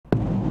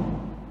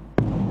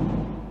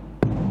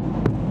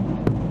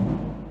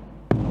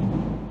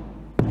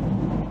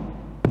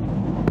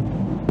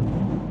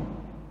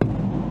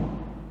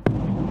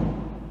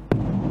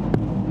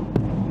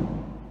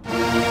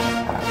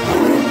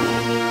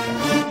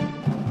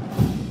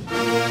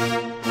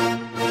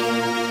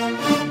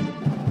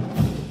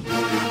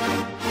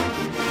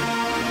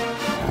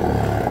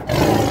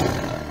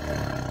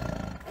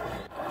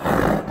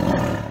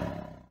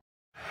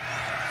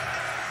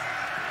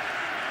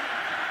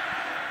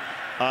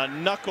A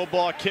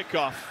knuckleball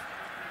kickoff.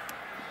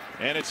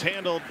 And it's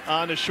handled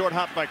on the short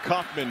hop by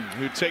Kaufman,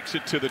 who takes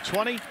it to the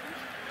 20.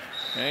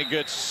 And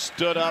gets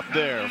stood up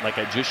there. Like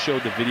I just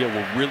showed, the video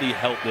will really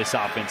help this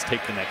offense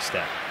take the next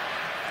step.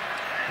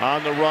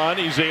 On the run,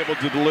 he's able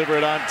to deliver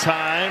it on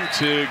time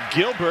to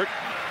Gilbert.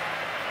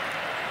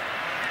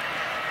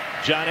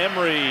 John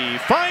Emery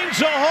finds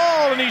a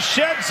hole and he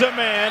sheds a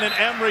man, and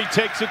Emery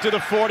takes it to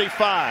the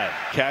 45.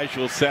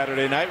 Casual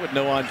Saturday night with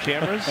no on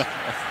cameras.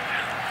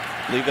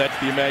 Leave that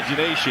to the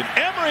imagination.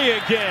 Emery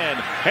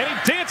again, and he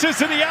dances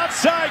to the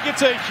outside,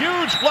 gets a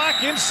huge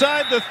block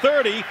inside the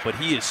 30. But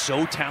he is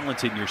so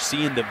talented. You're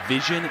seeing the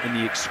vision and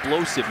the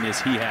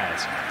explosiveness he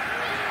has.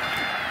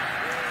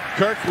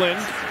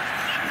 Kirkland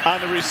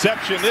on the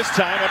reception this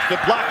time, up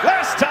the block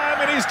last time,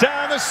 and he's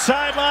down the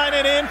sideline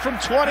and in from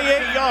 28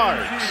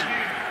 yards.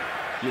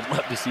 You'd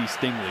love to see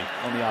Stingley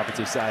on the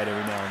opposite side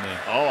every now and then.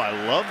 Oh, I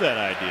love that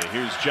idea.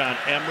 Here's John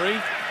Emery,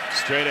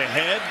 straight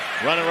ahead,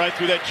 running right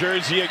through that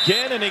jersey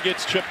again, and he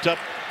gets tripped up.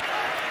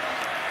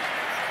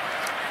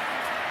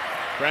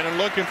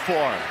 Brennan looking for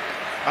him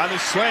on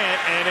the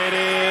slant, and it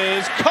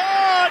is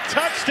caught.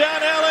 Touchdown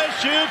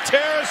LSU,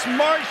 Terrace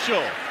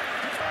Marshall.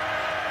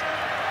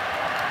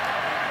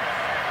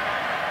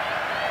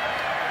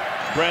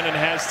 Brennan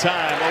has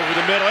time over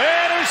the middle,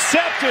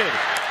 intercepted.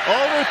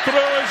 Overthrew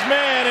his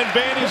man, and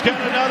Vandy's got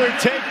another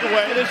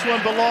takeaway. This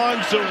one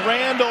belongs to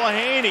Randall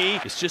Haney.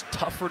 It's just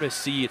tougher to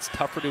see. It's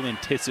tougher to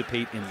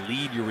anticipate and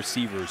lead your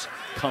receivers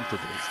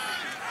comfortably.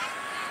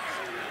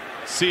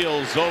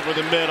 Seals over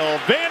the middle.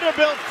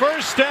 Vanderbilt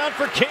first down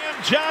for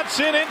Cam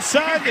Johnson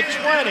inside the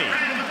 20.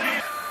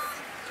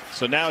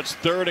 So now it's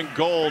 3rd and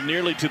goal,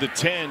 nearly to the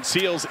 10.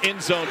 Seals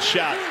end zone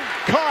shot.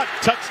 Caught.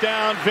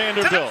 Touchdown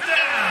Vanderbilt.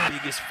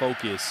 Biggest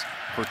focus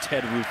for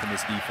Ted Roof in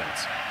this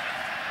defense.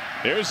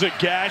 There's a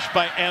gash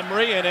by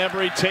Emery, and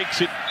Emery takes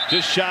it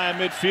just shy of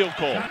midfield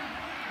goal.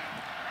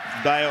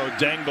 Dio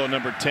Dangbo,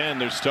 number 10,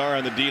 their star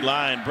on the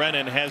D-line.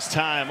 Brennan has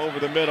time over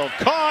the middle.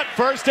 Caught.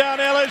 First down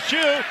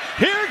LSU.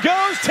 Here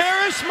goes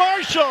Terrace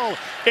Marshall.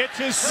 It's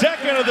his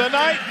 2nd of the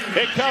night.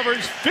 It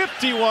covers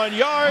 51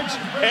 yards,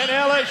 and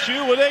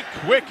LSU with a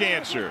quick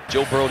answer.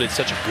 Joe Burrow did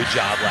such a good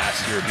job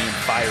last year being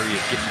fiery,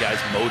 of getting guys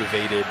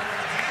motivated.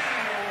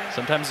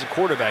 Sometimes as a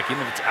quarterback,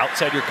 even if it's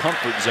outside your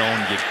comfort zone,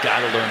 you've got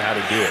to learn how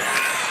to do it.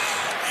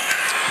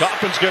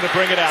 Kaufman's going to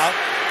bring it out,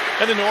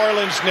 and the New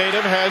Orleans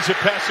native has it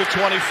past the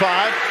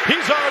 25.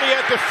 He's already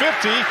at the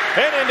 50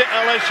 and into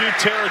LSU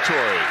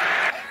territory.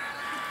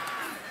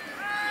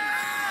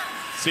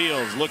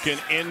 Seals looking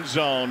end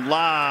zone,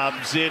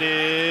 lobs. It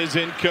is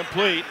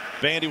incomplete.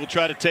 Vandy will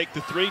try to take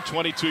the 3,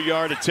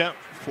 22-yard attempt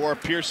for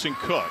Pearson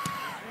Cook.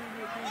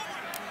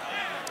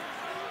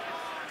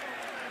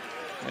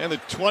 And the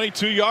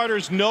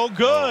 22-yarder's no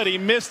good. He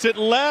missed it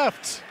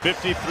left.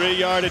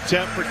 53-yard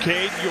attempt for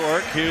Cade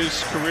York.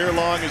 His career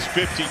long is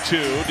 52.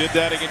 Did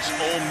that against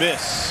Ole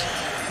Miss.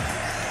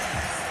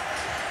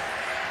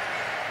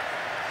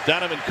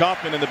 Donovan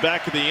Kaufman in the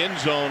back of the end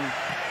zone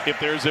if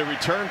there's a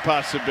return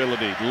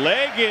possibility.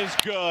 Leg is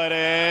good,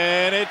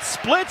 and it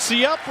splits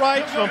the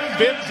upright from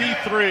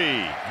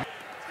 53.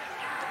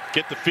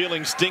 Get the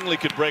feeling Stingley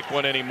could break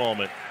one any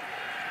moment.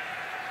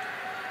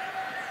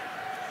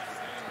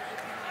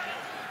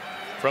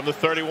 From the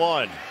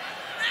 31.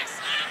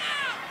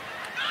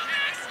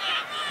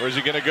 Where's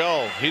he going to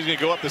go? He's going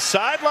to go up the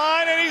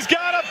sideline, and he's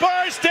got a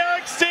burst.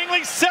 Derek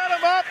Stingley set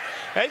him up.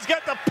 And he's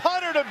got the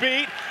punter to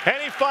beat,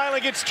 and he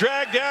finally gets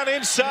dragged down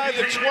inside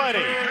the 20.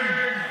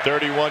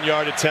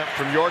 31-yard attempt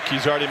from York.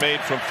 He's already made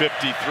from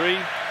 53.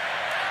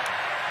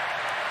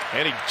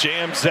 And he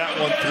jams that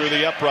one through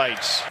the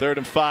uprights. 3rd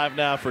and 5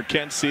 now for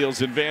Kent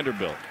Seals in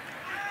Vanderbilt.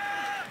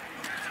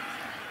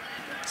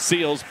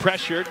 Seals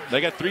pressured.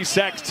 They got 3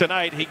 sacks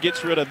tonight. He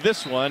gets rid of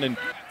this one, and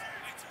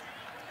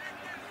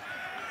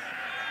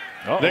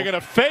they're going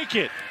to fake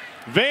it.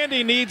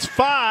 Vandy needs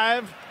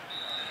 5,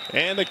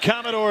 and the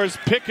Commodores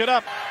pick it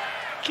up.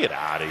 Get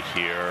out of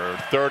here.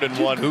 3rd and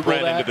 1.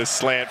 Brennan to the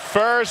slant.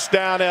 First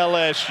down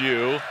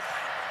LSU.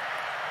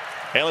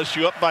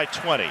 LSU up by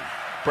 20.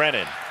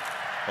 Brennan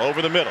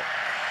over the middle.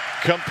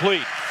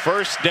 Complete.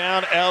 First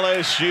down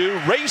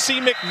LSU. Racy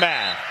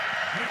McMath.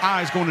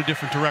 Eyes going a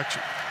different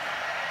direction.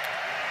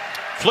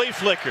 Flea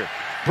flicker.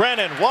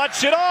 Brennan,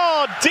 watch it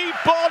all. Deep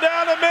ball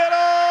down the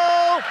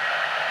middle.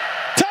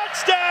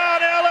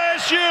 Touchdown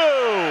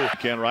LSU.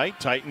 Ken Wright,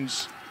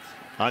 Titans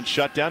on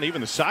shutdown.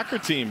 Even the soccer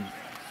team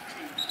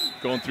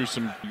going through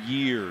some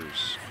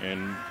years,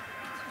 and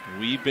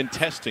we've been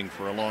testing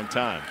for a long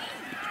time.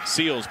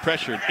 Seals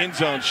pressured, end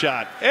zone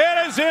shot.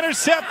 It is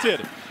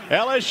intercepted.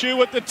 LSU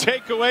with the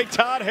takeaway.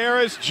 Todd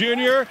Harris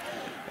Jr.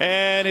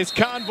 and his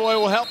convoy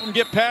will help him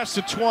get past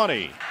the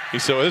 20. He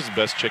said, well, this is the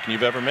best chicken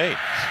you've ever made.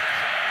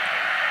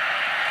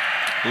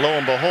 Lo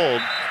and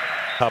behold,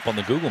 Hop on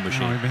the Google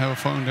machine. I don't even have a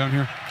phone down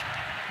here.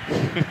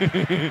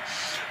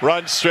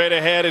 Run straight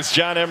ahead is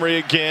John Emery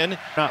again.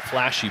 Not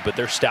flashy, but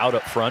they're stout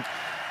up front.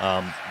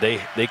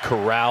 They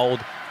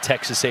corralled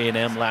Texas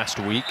A&M last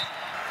week.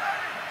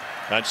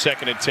 On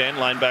 2nd and 10,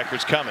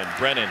 linebackers coming.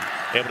 Brennan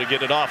Able to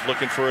get it off,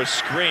 looking for a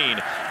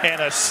screen.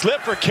 And a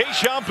slip for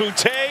Keishawn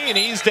Boutte, and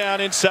he's down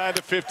inside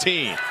the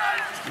 15.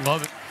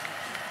 Love it.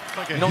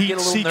 Like You don't get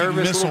a little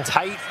nervous, a little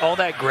tight, all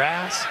that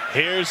grass.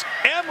 Here's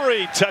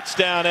Emery,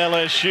 touchdown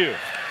LSU.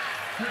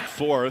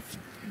 Fourth,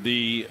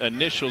 the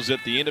initials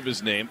at the end of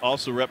his name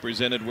also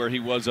represented where he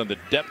was on the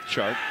depth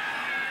chart.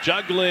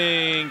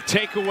 Juggling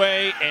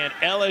takeaway, and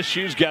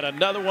LSU's got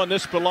another one.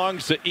 This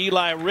belongs to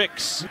Eli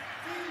Ricks.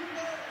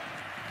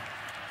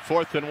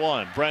 4th and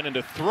 1. Brennan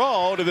to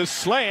throw to the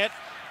slant,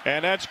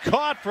 and that's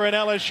caught for an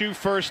LSU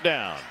first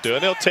down.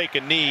 And they'll take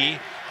a knee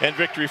and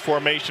victory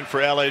formation for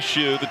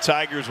LSU. The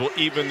Tigers will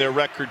even their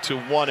record to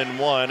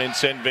 1-1 and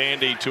send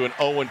Vandy to an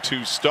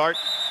 0-2 start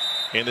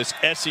in this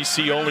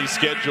SEC-only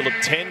schedule of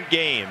 10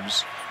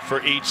 games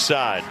for each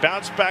side.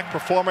 Bounce back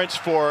performance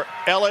for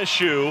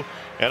LSU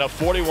and a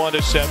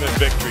 41-7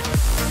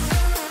 victory.